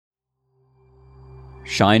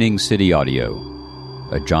Shining City Audio,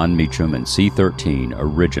 a John Meacham and C13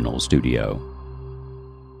 original studio.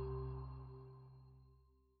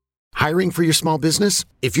 Hiring for your small business?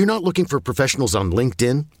 If you're not looking for professionals on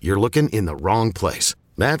LinkedIn, you're looking in the wrong place.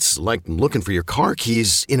 That's like looking for your car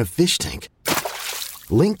keys in a fish tank.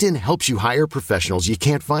 LinkedIn helps you hire professionals you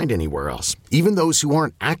can't find anywhere else, even those who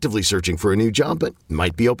aren't actively searching for a new job but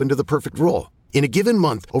might be open to the perfect role. In a given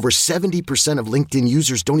month, over 70% of LinkedIn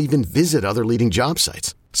users don't even visit other leading job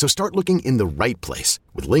sites. So start looking in the right place.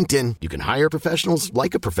 With LinkedIn, you can hire professionals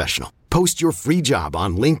like a professional. Post your free job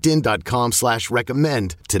on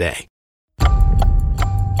linkedin.com/recommend today.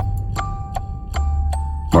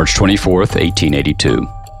 March 24th, 1882.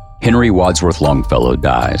 Henry Wadsworth Longfellow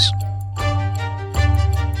dies.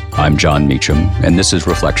 I'm John Meacham, and this is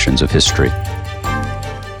Reflections of History.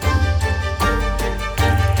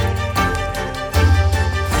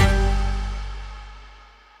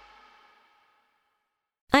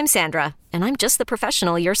 I'm Sandra, and I'm just the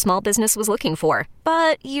professional your small business was looking for.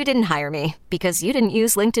 But you didn't hire me because you didn't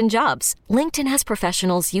use LinkedIn Jobs. LinkedIn has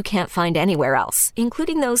professionals you can't find anywhere else,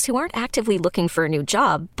 including those who aren't actively looking for a new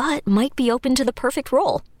job, but might be open to the perfect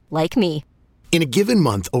role, like me. In a given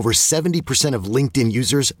month, over 70% of LinkedIn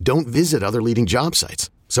users don't visit other leading job sites.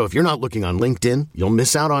 So if you're not looking on LinkedIn, you'll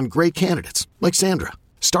miss out on great candidates, like Sandra.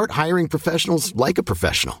 Start hiring professionals like a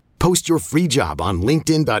professional. Post your free job on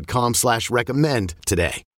linkedin.com/recommend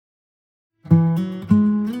today.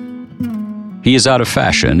 He is out of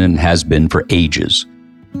fashion and has been for ages.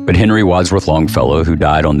 But Henry Wadsworth Longfellow, who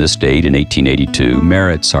died on this date in 1882,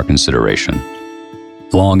 merits our consideration.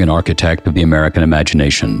 Long an architect of the American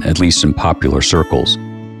imagination, at least in popular circles,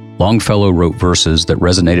 Longfellow wrote verses that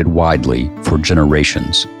resonated widely for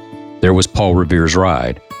generations. There was Paul Revere's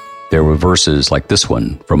Ride. There were verses like this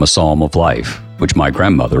one from A Psalm of Life, which my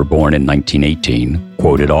grandmother, born in 1918,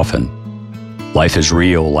 quoted often. Life is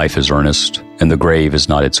real, life is earnest, and the grave is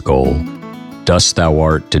not its goal. Dust thou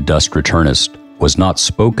art, to dust returnest, was not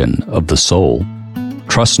spoken of the soul.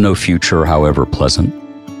 Trust no future, however pleasant.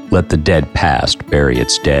 Let the dead past bury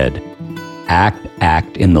its dead.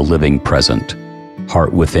 Act in the living present.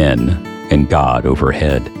 Heart within, and God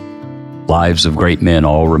overhead. Lives of great men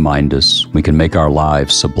all remind us we can make our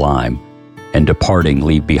lives sublime, and departing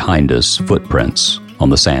leave behind us footprints on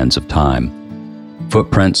the sands of time.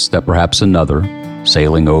 Footprints that perhaps another,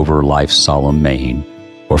 sailing over life's solemn main,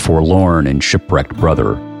 or forlorn and shipwrecked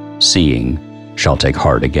brother, seeing, shall take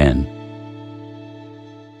heart again.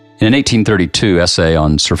 In an 1832 essay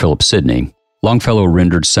on Sir Philip Sidney, Longfellow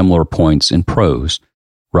rendered similar points in prose,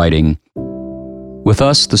 writing, "With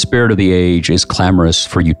us the spirit of the age is clamorous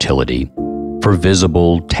for utility, for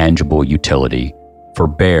visible, tangible utility, for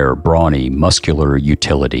bare, brawny, muscular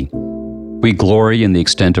utility. We glory in the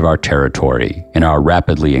extent of our territory, in our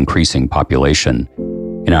rapidly increasing population,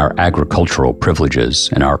 in our agricultural privileges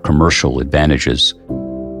and our commercial advantages.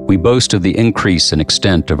 We boast of the increase and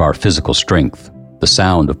extent of our physical strength, the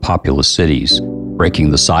sound of populous cities, breaking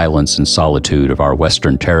the silence and solitude of our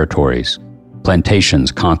western territories,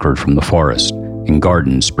 plantations conquered from the forest, and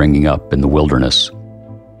gardens springing up in the wilderness.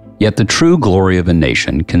 Yet the true glory of a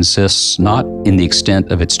nation consists not in the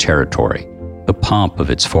extent of its territory, the pomp of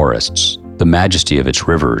its forests, the majesty of its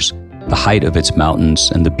rivers, the height of its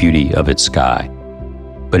mountains, and the beauty of its sky,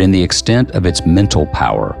 but in the extent of its mental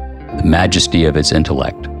power, the majesty of its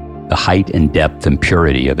intellect, the height and depth and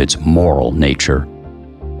purity of its moral nature.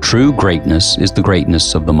 True greatness is the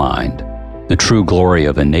greatness of the mind. The true glory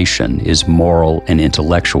of a nation is moral and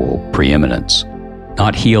intellectual preeminence.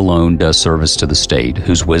 Not he alone does service to the state,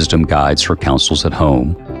 whose wisdom guides her counsels at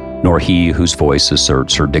home, nor he whose voice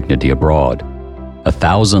asserts her dignity abroad.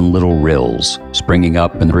 1,000 little rills, springing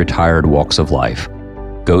up in the retired walks of life,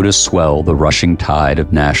 go to swell the rushing tide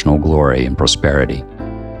of national glory and prosperity.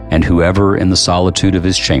 And whoever in the solitude of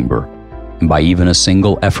his chamber, and by even a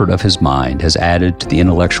single effort of his mind, has added to the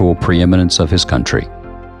intellectual preeminence of his country,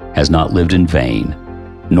 has not lived in vain,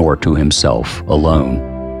 nor to himself alone."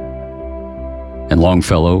 And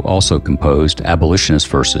Longfellow also composed abolitionist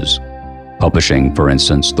verses, publishing, for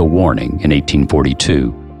instance, The Warning in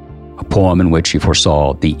 1842, a poem in which he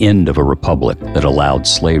foresaw the end of a republic that allowed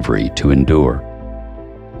slavery to endure.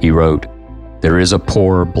 He wrote, "There is a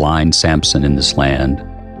poor, blind Samson in this land,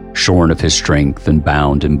 shorn of his strength and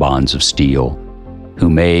bound in bonds of steel, who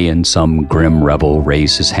may in some grim revel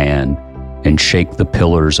raise his hand and shake the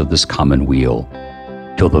pillars of this commonweal,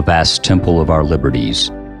 till the vast temple of our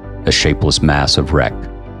liberties, a shapeless mass of wreck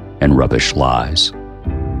and rubbish lies."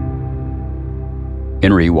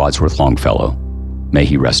 Henry Wadsworth Longfellow, may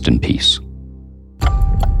he rest in peace.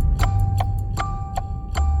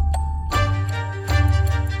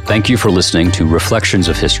 Thank you for listening to Reflections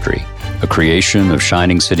of History, a creation of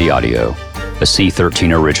Shining City Audio, a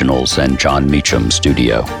C13 Originals and John Meacham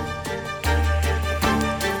studio.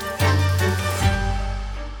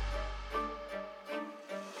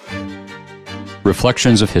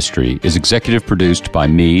 Reflections of History is executive produced by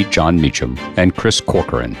me, John Meacham, and Chris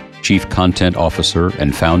Corcoran, Chief Content Officer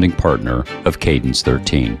and founding partner of Cadence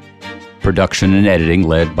 13. Production and editing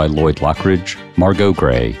led by Lloyd Lockridge, Margot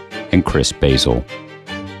Gray, and Chris Basil.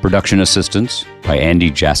 Production assistance by Andy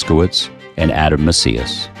Jaskowitz and Adam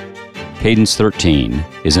Macias. Cadence 13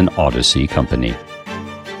 is an Odyssey company.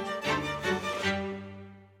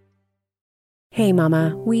 Hey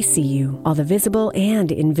Mama, we see you, all the visible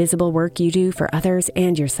and invisible work you do for others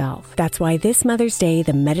and yourself. That's why this Mother's Day,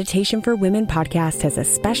 the Meditation for Women podcast has a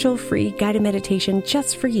special free guided meditation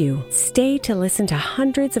just for you. Stay to listen to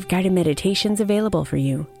hundreds of guided meditations available for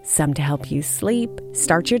you. Some to help you sleep,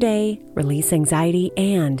 start your day, release anxiety,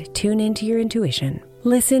 and tune into your intuition.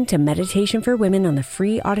 Listen to Meditation for Women on the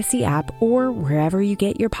free Odyssey app or wherever you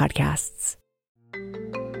get your podcasts.